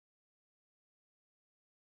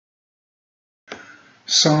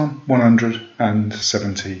Psalm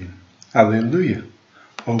 117. Alleluia.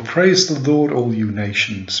 O praise the Lord, all you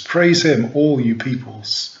nations. Praise him, all you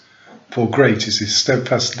peoples. For great is his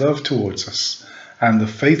steadfast love towards us, and the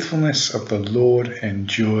faithfulness of the Lord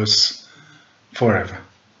endures forever.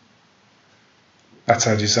 That's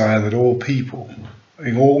our desire, that all people,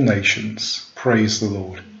 in all nations, praise the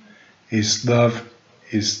Lord. His love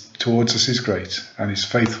towards us is great, and his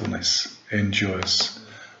faithfulness endures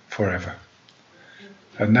forever.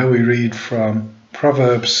 And now we read from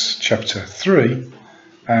Proverbs chapter 3,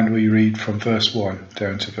 and we read from verse 1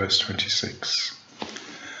 down to verse 26.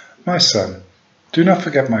 My son, do not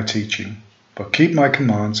forget my teaching, but keep my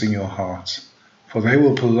commands in your heart, for they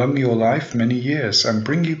will prolong your life many years and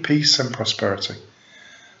bring you peace and prosperity.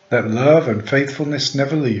 Let love and faithfulness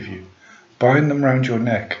never leave you. Bind them round your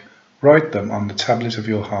neck, write them on the tablet of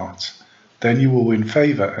your heart. Then you will win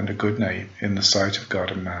favour and a good name in the sight of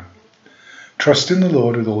God and man. Trust in the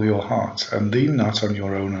Lord with all your heart, and lean not on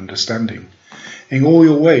your own understanding. In all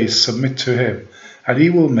your ways submit to him, and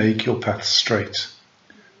he will make your paths straight.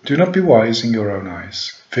 Do not be wise in your own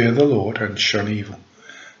eyes. Fear the Lord and shun evil.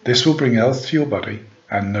 This will bring health to your body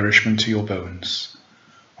and nourishment to your bones.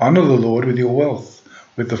 Honour the Lord with your wealth,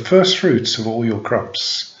 with the first fruits of all your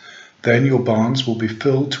crops. Then your barns will be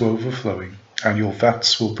filled to overflowing, and your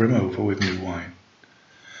vats will brim over with new wine.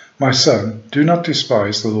 My son, do not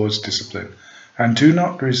despise the Lord's discipline, and do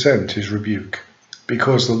not resent his rebuke,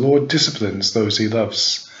 because the Lord disciplines those he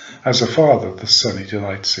loves. As a father, the son he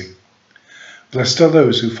delights in. Blessed are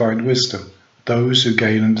those who find wisdom, those who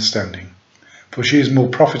gain understanding. For she is more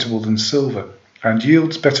profitable than silver, and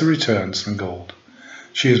yields better returns than gold.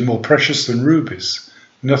 She is more precious than rubies.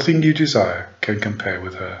 Nothing you desire can compare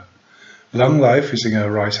with her. Long life is in her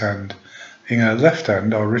right hand. In her left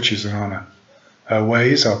hand are riches and honour. Her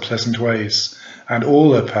ways are pleasant ways, and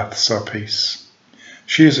all her paths are peace.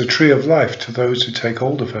 She is a tree of life to those who take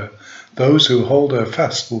hold of her. Those who hold her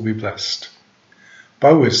fast will be blessed.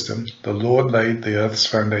 By wisdom the Lord laid the earth's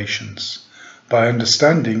foundations. By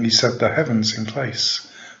understanding he set the heavens in place.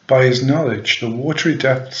 By his knowledge the watery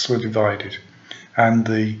depths were divided, and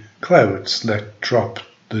the clouds let drop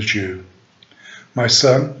the dew. My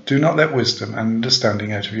son, do not let wisdom and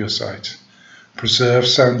understanding out of your sight. Preserve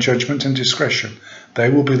sound judgment and discretion. They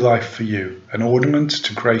will be life for you, an ornament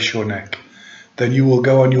to grace your neck. Then you will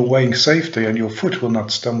go on your way in safety, and your foot will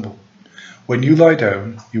not stumble. When you lie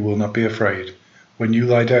down, you will not be afraid. When you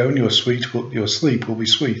lie down, your sleep will be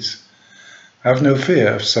sweet. Have no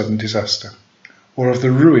fear of sudden disaster, or of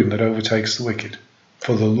the ruin that overtakes the wicked,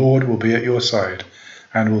 for the Lord will be at your side,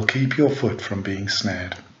 and will keep your foot from being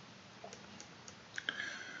snared.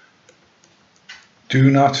 Do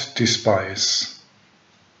not despise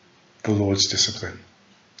the Lord's discipline.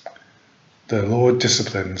 The Lord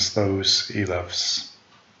disciplines those he loves.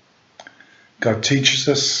 God teaches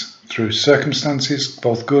us through circumstances,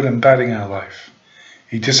 both good and bad in our life.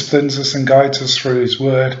 He disciplines us and guides us through his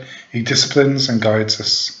word. He disciplines and guides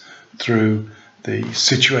us through the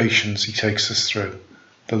situations he takes us through.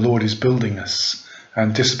 The Lord is building us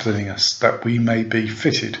and disciplining us that we may be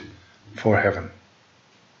fitted for heaven.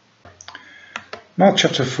 Mark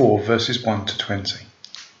chapter 4, verses 1 to 20.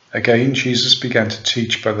 Again, Jesus began to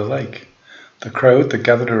teach by the lake. The crowd that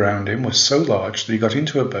gathered around him was so large that he got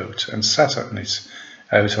into a boat and sat on it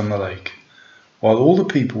out on the lake, while all the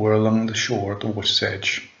people were along the shore at the water's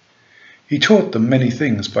edge. He taught them many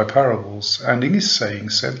things by parables, and in his saying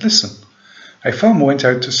said, Listen, a farmer went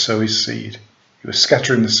out to sow his seed. He was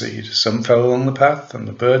scattering the seed. Some fell along the path, and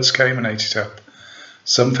the birds came and ate it up.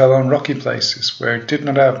 Some fell on rocky places, where it did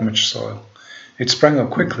not have much soil. It sprang up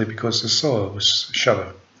quickly because the soil was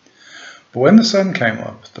shallow. But when the sun came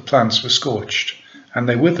up, the plants were scorched, and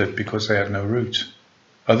they withered because they had no root.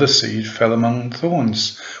 Other seed fell among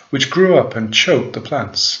thorns, which grew up and choked the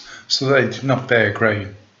plants, so that they did not bear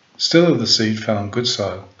grain. Still other seed fell on good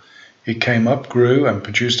soil. It came up, grew, and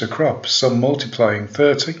produced a crop, some multiplying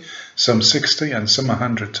 30, some 60, and some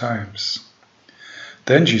 100 times.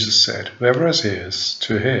 Then Jesus said, Whoever has ears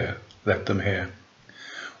to hear, let them hear.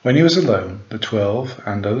 When he was alone, the 12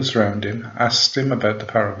 and others round him asked him about the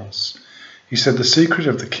parables. He said, The secret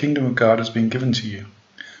of the kingdom of God has been given to you,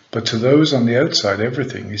 but to those on the outside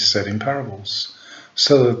everything is said in parables,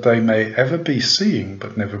 so that they may ever be seeing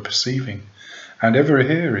but never perceiving, and ever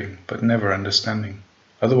hearing but never understanding.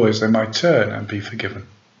 Otherwise they might turn and be forgiven.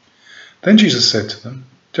 Then Jesus said to them,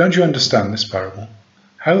 Don't you understand this parable?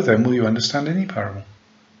 How then will you understand any parable?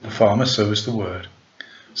 The farmer sows the word.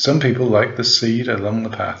 Some people like the seed along the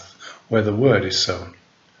path, where the word is sown.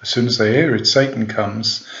 As soon as they hear it, Satan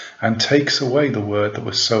comes and takes away the word that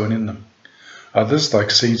was sown in them. Others,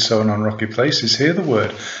 like seed sown on rocky places, hear the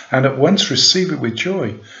word and at once receive it with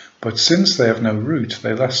joy, but since they have no root,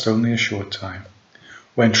 they last only a short time.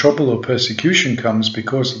 When trouble or persecution comes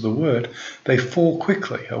because of the word, they fall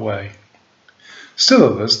quickly away. Still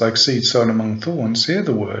others, like seed sown among thorns, hear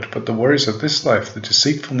the word, but the worries of this life, the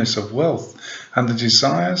deceitfulness of wealth, and the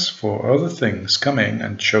desires for other things come in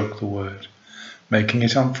and choke the word, making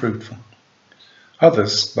it unfruitful.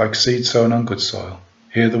 Others, like seed sown on good soil,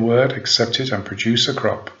 hear the word, accept it, and produce a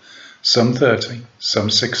crop, some 30, some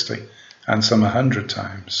 60, and some 100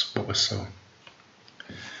 times what was sown.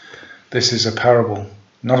 This is a parable,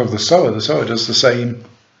 not of the sower. The sower does the same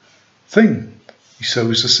thing. He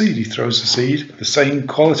sows the seed, he throws the seed, the same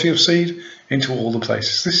quality of seed, into all the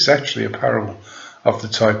places. This is actually a parable of the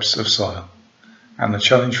types of soil. And the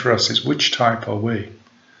challenge for us is, which type are we?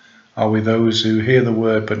 Are we those who hear the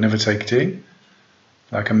word but never take it in?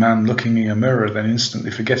 Like a man looking in a mirror, then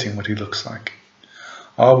instantly forgetting what he looks like.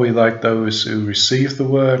 Are we like those who receive the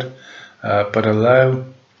word, but allow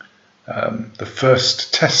the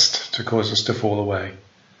first test to cause us to fall away?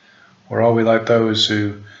 Or are we like those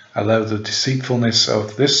who allow the deceitfulness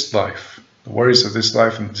of this life, the worries of this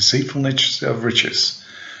life and the deceitfulness of riches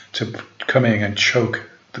to come in and choke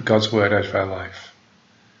God's word out of our life?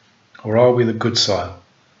 Or are we the good soil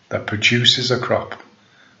that produces a crop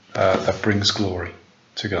that brings glory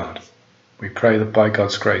to God? We pray that by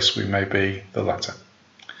God's grace we may be the latter.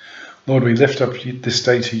 Lord, we lift up this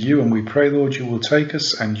day to you, and we pray, Lord, you will take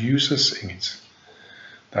us and use us in it.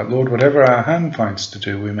 That, Lord, whatever our hand finds to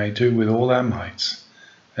do, we may do with all our might,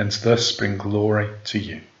 and thus bring glory to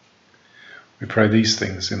you. We pray these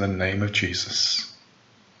things in the name of Jesus.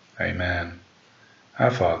 Amen.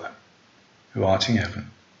 Our Father, who art in heaven,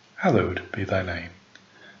 hallowed be thy name.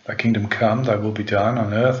 Thy kingdom come, thy will be done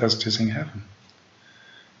on earth as it is in heaven.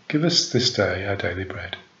 Give us this day our daily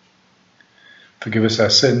bread. Forgive us our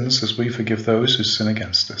sins as we forgive those who sin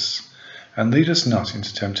against us. And lead us not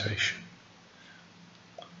into temptation.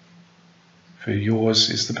 For yours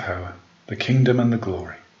is the power, the kingdom and the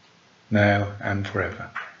glory, now and forever.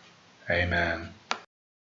 Amen.